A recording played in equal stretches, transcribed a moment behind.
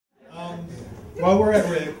while we're at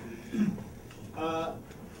Rick,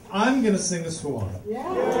 I'm going to sing a swan.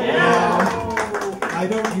 I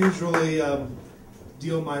don't usually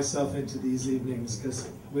deal myself into these evenings because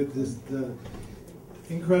with the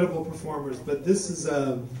incredible performers, but this is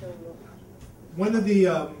one of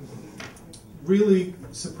the really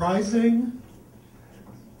surprising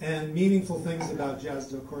and meaningful things about Jazz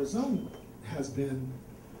del Corazon has been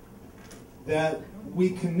that we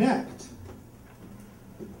connect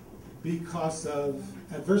because of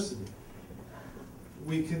adversity.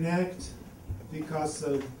 We connect because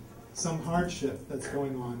of some hardship that's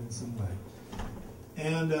going on in some way.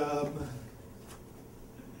 And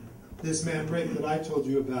this man, Rick, that I told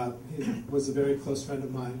you about, he was a very close friend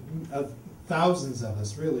of mine, of thousands of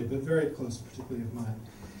us, really, but very close, particularly of mine.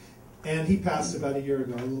 And he passed about a year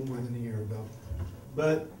ago, a little more than a year ago.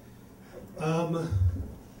 But,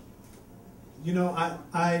 you know,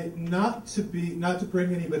 not to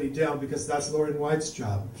bring anybody down, because that's Lauren White's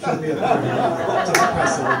job. She'll be up there to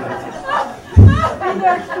impress everybody. Be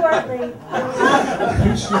there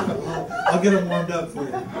shortly. I'll get them warmed up for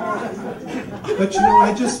you. But you know,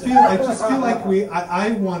 I just feel like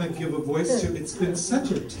I want to give a voice to. It's been such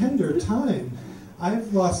a tender time.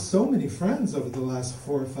 I've lost so many friends over the last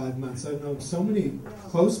 4 or 5 months. I've known so many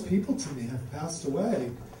close people to me have passed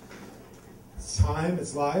away. It's time,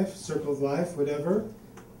 it's life, circle of life, whatever.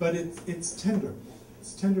 But it's tender.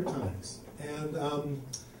 It's tender times. And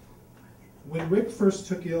when Rick first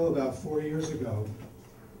took ill about 4 years ago,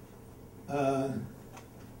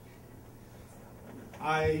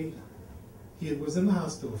 he was in the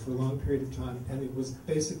hospital for a long period of time, and it was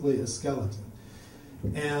basically a skeleton.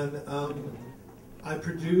 And I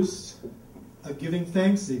produced a Giving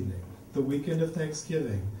Thanks evening, the weekend of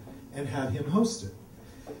Thanksgiving, and had him host it.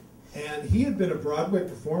 And he had been a Broadway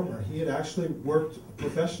performer. He had actually worked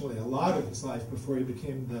professionally a lot of his life before he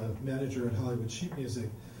became the manager at Hollywood Sheet Music.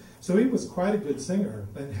 So he was quite a good singer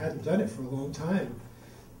and hadn't done it for a long time.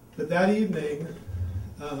 But that evening,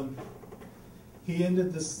 he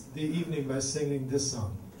ended the evening by singing this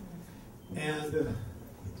song. And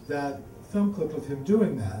that film clip of him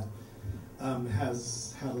doing that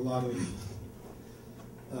has had a lot of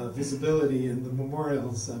visibility in the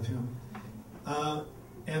memorials of him.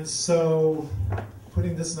 And so,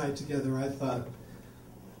 putting this night together, I thought,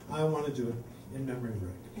 I want to do it in memory of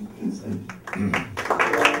Rick.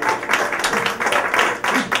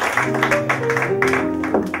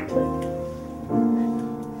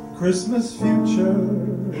 Christmas future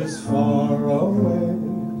is far away.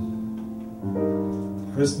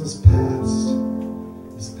 Christmas past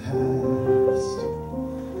is past.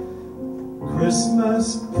 Christmas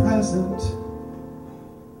present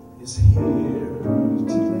is here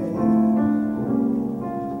today,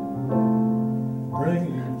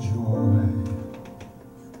 bringing joy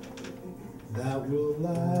that will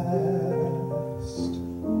last.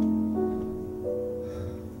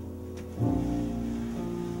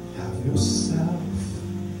 Have yourself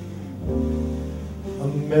a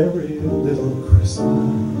merry little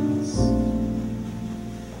Christmas.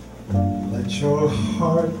 Let your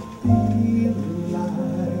heart be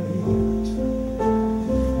light.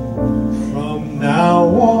 From now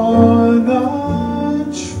on, our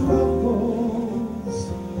troubles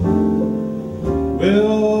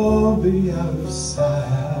will be out of sight.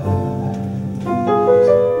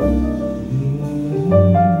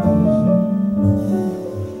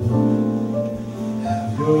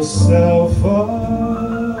 Have yourself a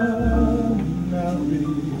merry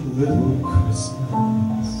little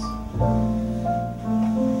Christmas.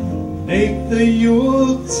 Make the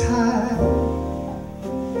Yuletide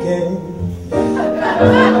gay.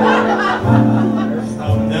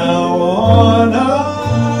 From now on,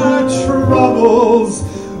 our troubles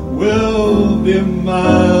will be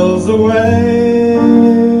miles away.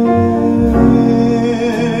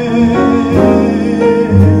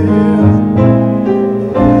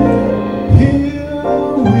 Here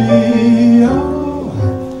we are,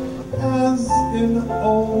 as in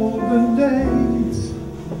olden days,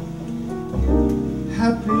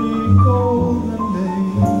 happy golden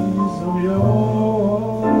days of yore.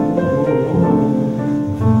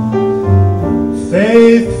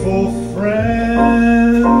 Faithful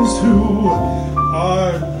friends who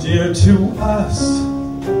are dear to us,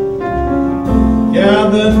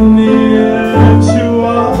 gather near to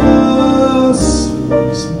us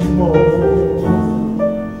once more.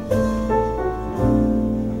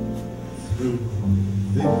 Through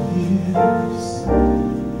the years,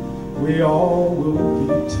 we all will be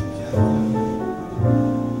together.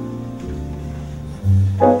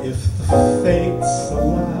 If the fates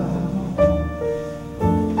allow,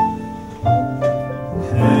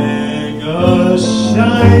 hang a a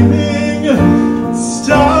shining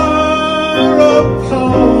star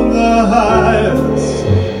upon the highest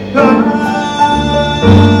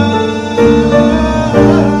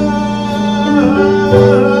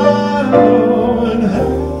and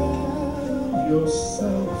have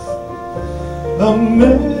yourself a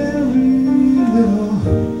merry little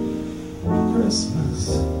Christmas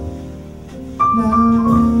now.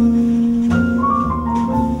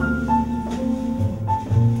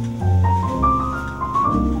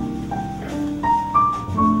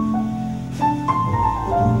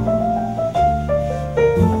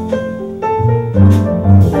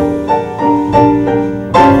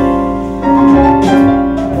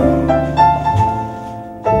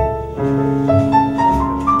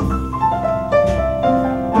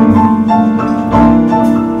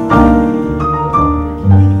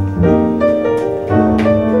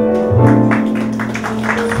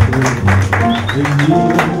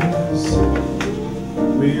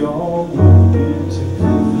 We all will be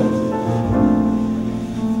together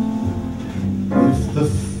if the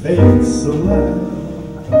fates allow.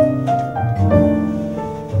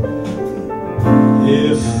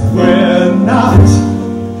 If we're not,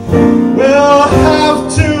 we'll have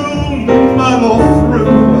to muddle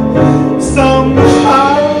through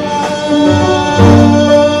somehow.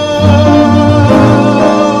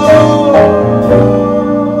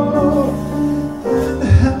 And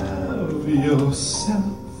have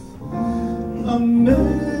yourself a merry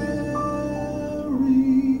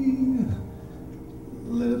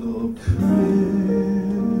little Christmas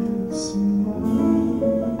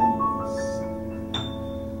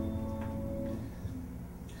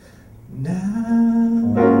now.